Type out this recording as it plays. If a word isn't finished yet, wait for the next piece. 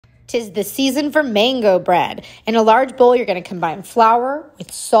'Tis the season for mango bread. In a large bowl, you're going to combine flour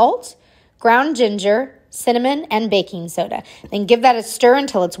with salt, ground ginger, cinnamon, and baking soda. Then give that a stir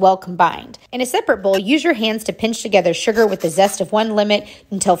until it's well combined. In a separate bowl, use your hands to pinch together sugar with the zest of one lemon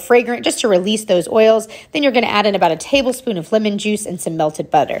until fragrant, just to release those oils. Then you're going to add in about a tablespoon of lemon juice and some melted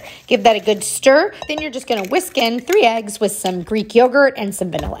butter. Give that a good stir. Then you're just going to whisk in 3 eggs with some Greek yogurt and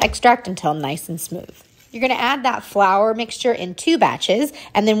some vanilla extract until nice and smooth. You're going to add that flour mixture in 2 batches,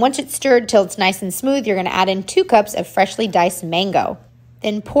 and then once it's stirred till it's nice and smooth, you're going to add in 2 cups of freshly diced mango.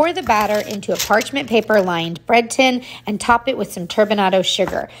 Then pour the batter into a parchment paper lined bread tin and top it with some turbinado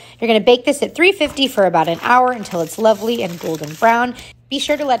sugar. You're going to bake this at 350 for about an hour until it's lovely and golden brown. Be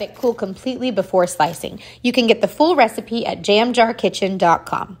sure to let it cool completely before slicing. You can get the full recipe at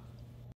jamjarkitchen.com.